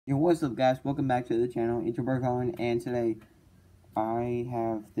Yo, what's up, guys? Welcome back to the channel. It's your boy Colin, and today I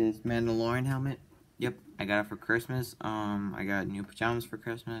have this Mandalorian helmet. Yep, I got it for Christmas. I got new pajamas for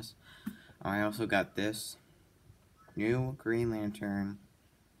Christmas. I also got this new Green Lantern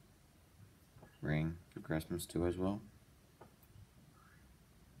ring for Christmas too, as well.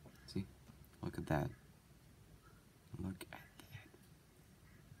 See, look at that. Look at that.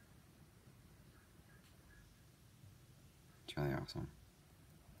 It's really awesome.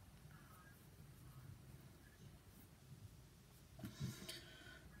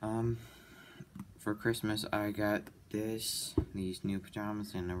 For Christmas, I got these new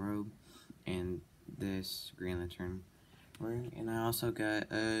pajamas and a robe, and this Green Lantern ring, and I also got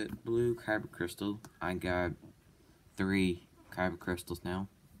a blue kyber crystal. I got 3 kyber crystals now.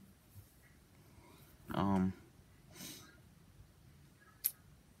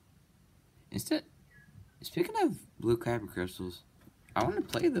 Speaking of blue kyber crystals, I want to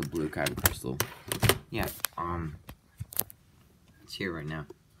play the blue kyber crystal. Yeah, it's here right now.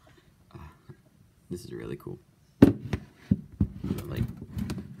 This is really cool. Like,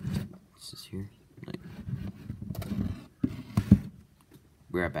 this is here. Like,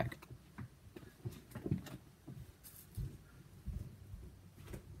 be right back.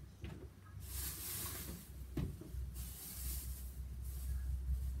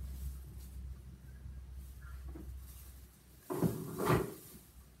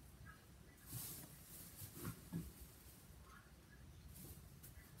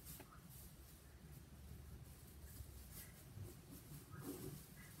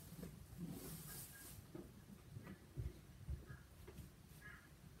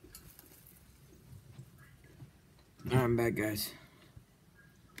 I'm back, guys.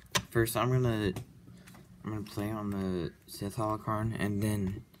 First, I'm gonna play on the Sith holocron and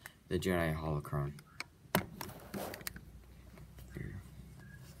then the Jedi holocron. Here.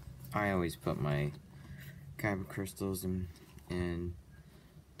 I always put my kyber crystals in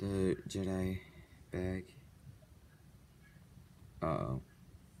the Jedi bag. Uh-oh.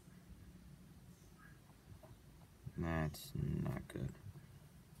 That's not good.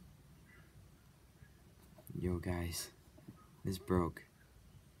 Yo, guys, this broke.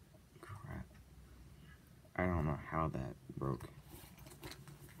 Crap. I don't know how that broke.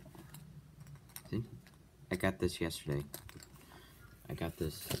 See? I got this yesterday.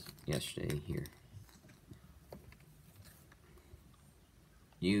 Here.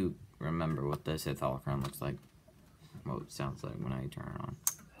 You remember what the Sith holocron looks like. What it sounds like when I turn it on.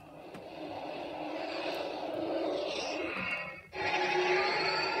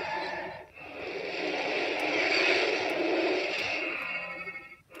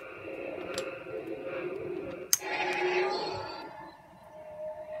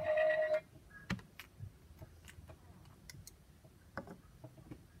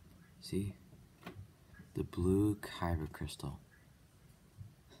 See? The blue kyber crystal.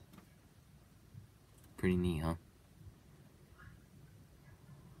 Pretty neat, huh?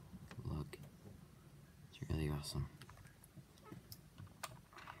 Look. It's really awesome.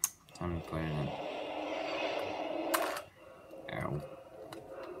 Time to put it in. Ow.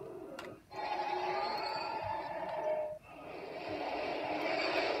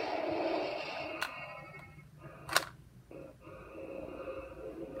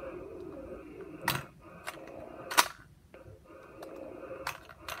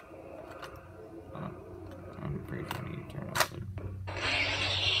 I'm pretty funny to turn off it.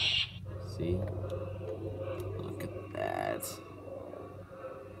 See? Look at that.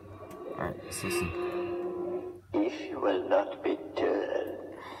 Alright, let's listen. If you will not be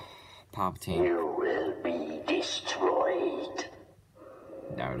turned, Palpatine. you will be destroyed.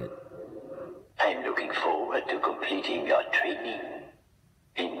 Doubt it. I'm looking forward to completing your training.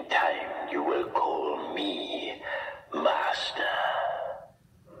 In time, you will call me Master.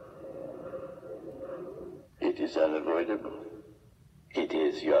 It is unavoidable. It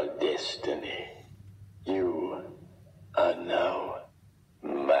is your destiny. You are now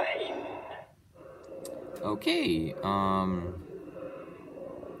mine. Okay,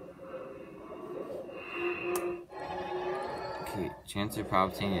 Okay, Chancellor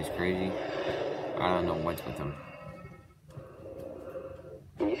Palpatine is crazy. I don't know what's with him.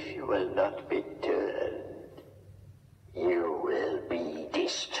 If you will not be turned, you will be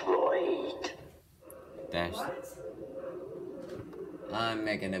destroyed. Dash. I'm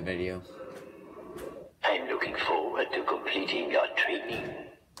making a video. I'm looking forward to completing your training.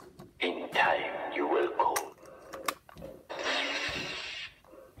 In time, you will call.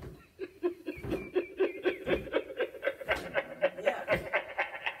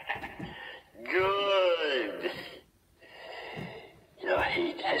 Good. Your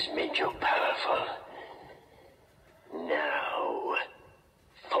hate has has made you powerful. Now,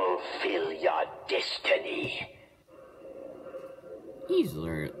 fulfill your destiny. He's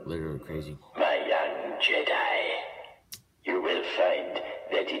literally crazy. My young Jedi, you will find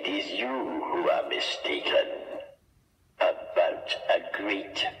that it is you who are mistaken about a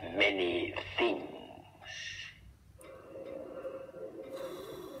great many things.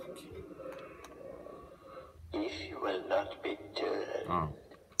 If you will not be turned. Oh,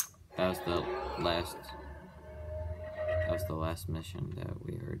 that was the last mission that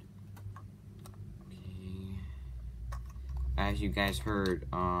we heard. Okay. As you guys heard,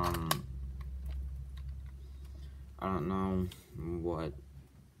 I don't know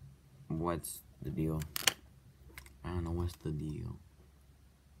what's the deal. I don't know what's the deal.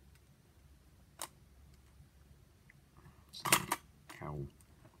 Cow.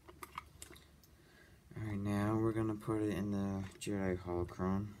 Alright, now we're gonna put it in the Jedi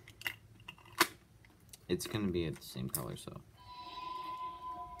Holocron. It's gonna be at the same color, so.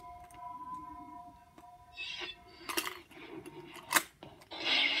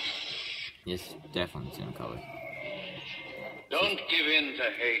 Yes, definitely the same color. Don't give in to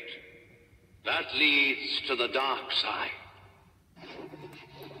hate. That leads to the dark side.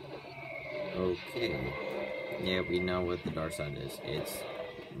 Okay. Yeah, we know what the dark side is. It's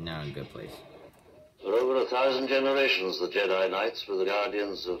not a good place. For over 1,000 generations, the Jedi Knights were the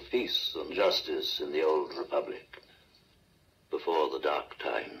guardians of peace and justice in the Old Republic. Before the Dark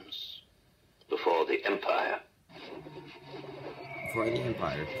Times. Before the Empire. Before the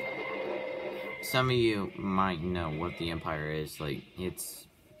Empire. Some of you might know what the Empire is. Like, it's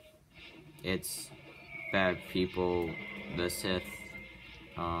bad people, the Sith,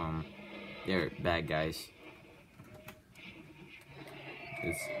 they're bad guys.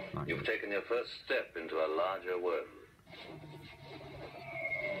 It's not You've good. taken your first step into a larger world.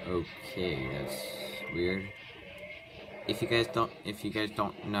 Okay, that's weird. If you guys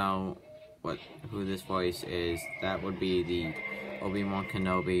don't know who this voice is, that would be the Obi-Wan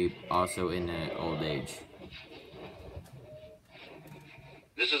Kenobi, also in the old age.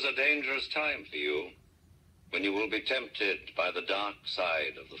 This is a dangerous time for you, when you will be tempted by the dark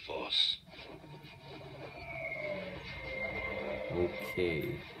side of the Force.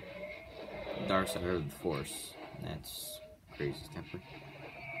 Okay. Dark side of the Force. That's crazy stuff.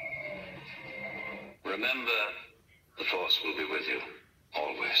 Remember, the Force will be with you,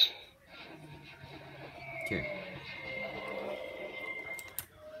 always. Okay.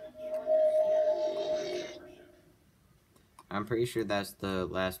 I'm pretty sure that's the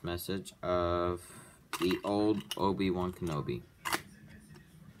last message of the old Obi-Wan Kenobi.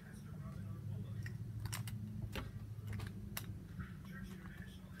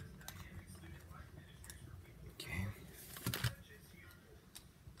 Okay.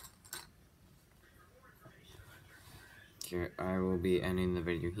 Okay, I will be ending the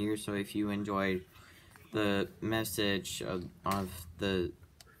video here, so if you enjoyed the message of the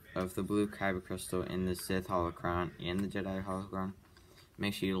blue kyber crystal in the Sith holocron and the Jedi holocron,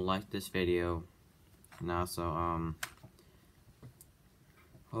 make sure you like this video, and also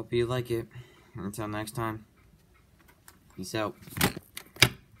hope you like it. Until next time, peace out.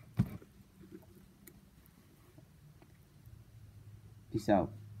 Peace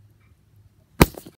out.